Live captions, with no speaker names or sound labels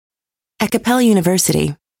At Capella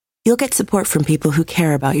University, you'll get support from people who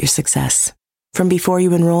care about your success. From before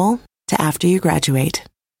you enroll to after you graduate,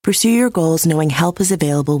 pursue your goals knowing help is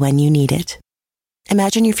available when you need it.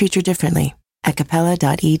 Imagine your future differently at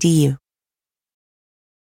capella.edu.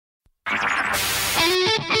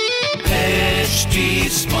 HT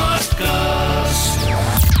Smartcast.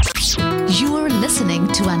 You're listening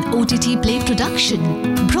to an OTT Play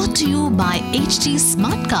production brought to you by HT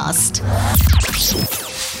Smartcast.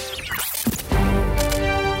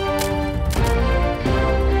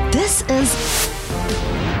 This is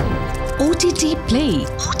OTT Play.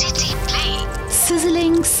 OTT Play.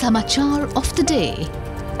 Sizzling Samachar of the Day.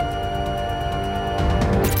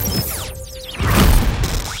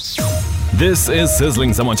 This is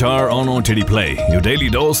Sizzling Samachar on OTT Play, your daily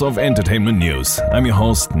dose of entertainment news. I'm your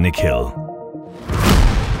host, Nick Hill.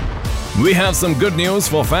 We have some good news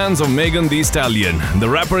for fans of Megan Thee Stallion. The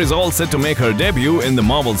rapper is all set to make her debut in the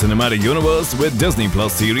Marvel Cinematic Universe with Disney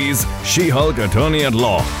Plus series She-Hulk Attorney at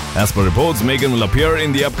Law. As per reports, Megan will appear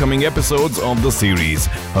in the upcoming episodes of the series.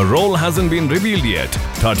 Her role hasn't been revealed yet.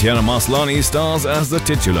 Tatiana Maslany stars as the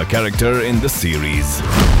titular character in the series.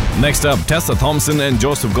 Next up, Tessa Thompson and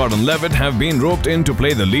Joseph Gordon-Levitt have been roped in to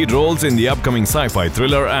play the lead roles in the upcoming sci-fi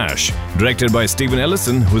thriller Ash. Directed by Stephen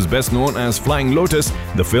Ellison, who's best known as Flying Lotus,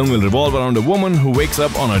 the film will revolve around a woman who wakes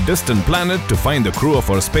up on a distant planet to find the crew of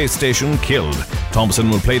her space station killed. Thompson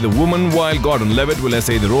will play the woman while Gordon-Levitt will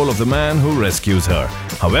essay the role of the man who rescues her.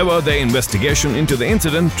 However, their investigation into the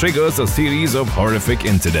incident triggers a series of horrific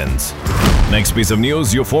incidents. Next piece of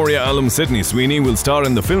news, Euphoria alum Sydney Sweeney will star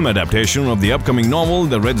in the film adaptation of the upcoming novel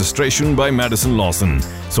The Registration by Madison Lawson.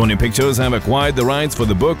 Sony Pictures have acquired the rights for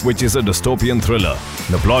the book, which is a dystopian thriller.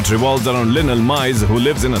 The plot revolves around Linnell Mize, who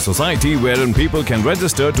lives in a society wherein people can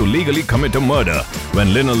register to legally commit a murder.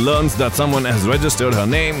 When Linnell learns that someone has registered her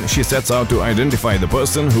name, she sets out to identify the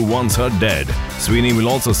person who wants her dead. Sweeney will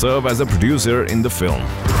also serve as a producer in the film.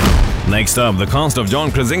 Next up, the cast of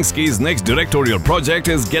John Krasinski's next directorial project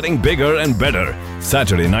is getting bigger and better.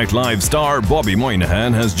 Saturday Night Live star Bobby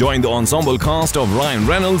Moynihan has joined the ensemble cast of Ryan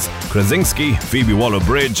Reynolds, Krasinski, Phoebe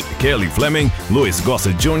Waller-Bridge, Kelly Fleming, Louis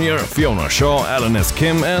Gossett Jr., Fiona Shaw, Alan S.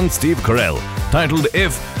 Kim, and Steve Carell. Titled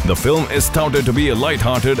If, the film is touted to be a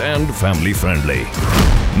light-hearted and family-friendly.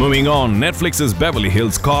 Moving on, Netflix's Beverly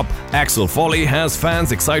Hills Cop, Axel Foley, has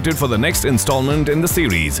fans excited for the next installment in the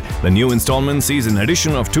series. The new installment sees an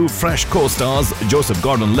addition of two fresh co-stars, Joseph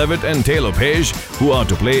Gordon-Levitt and Taylor Page, who are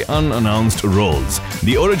to play unannounced roles.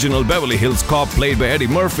 The original Beverly Hills Cop, played by Eddie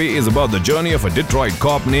Murphy, is about the journey of a Detroit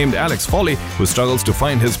cop named Alex Foley, who struggles to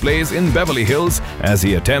find his place in Beverly Hills as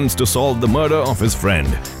he attempts to solve the murder of his friend.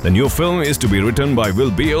 The new film is to be written by Will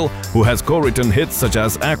Beall, who has co-written hits such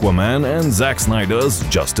as Aquaman and Zack Snyder's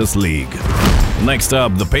Justice League. Next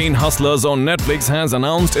up, The Pain Hustlers on Netflix has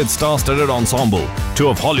announced its star-studded ensemble. Two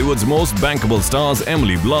of Hollywood's most bankable stars,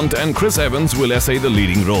 Emily Blunt and Chris Evans, will essay the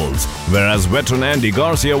leading roles. Whereas veteran Andy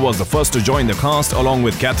Garcia was the first to join the cast along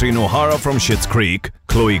with Catherine O'Hara from Schitt's Creek,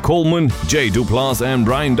 Chloe Coleman, Jay Duplass and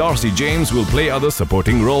Brian Darcy James will play other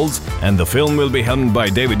supporting roles, and the film will be helmed by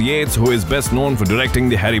David Yates, who is best known for directing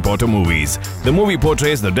the Harry Potter movies. The movie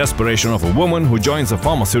portrays the desperation of a woman who joins a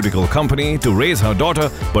pharmaceutical company to raise her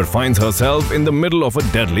daughter but finds herself in the middle of a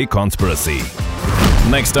deadly conspiracy.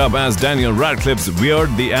 Next up, as Daniel Radcliffe's Weird,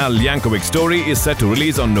 the Al Yankovic story is set to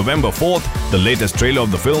release on November 4th, the latest trailer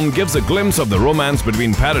of the film gives a glimpse of the romance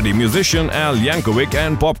between parody musician Al Yankovic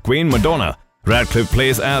and pop queen Madonna. Radcliffe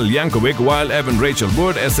plays Al Yankovic while Evan Rachel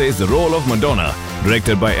Wood essays the role of Madonna.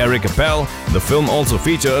 Directed by Eric Appel, the film also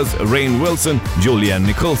features Rainn Wilson, Julianne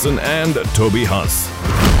Nicholson and Toby Huss.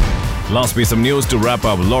 Last piece of news to wrap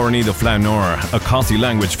up, Lorne the Flaneur, a Khasi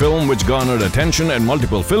language film which garnered attention at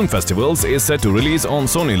multiple film festivals, is set to release on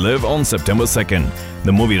Sony Live on September 2nd.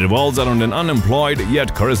 The movie revolves around an unemployed yet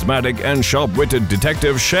charismatic and sharp-witted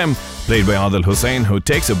detective Shem, played by Adil Hussain, who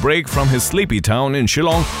takes a break from his sleepy town in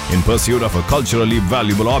Shillong in pursuit of a culturally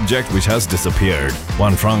valuable object which has disappeared.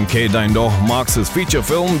 Juan Frank K. Dindo marks his feature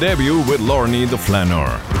film debut with Lorne the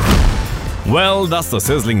Flaneur. Well, that's the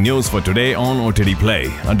sizzling news for today on OTT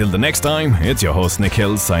Play. Until the next time, it's your host Nick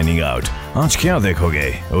Hill signing out. Aaj kya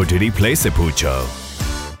dekhoge? OTT Play se poocho.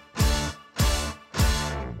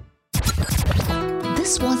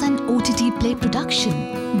 This was an OTT Play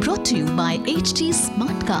production brought to you by HT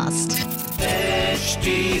Smartcast.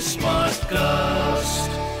 HT Smartcast.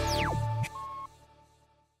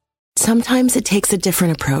 Sometimes it takes a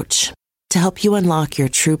different approach to help you unlock your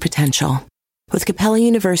true potential. With Capella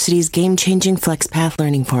University's game-changing FlexPath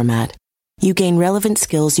learning format, you gain relevant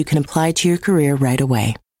skills you can apply to your career right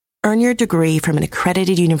away. Earn your degree from an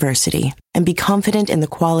accredited university and be confident in the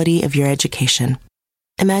quality of your education.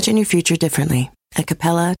 Imagine your future differently at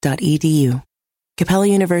capella.edu. Capella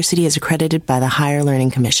University is accredited by the Higher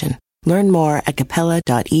Learning Commission. Learn more at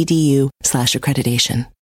capella.edu/accreditation.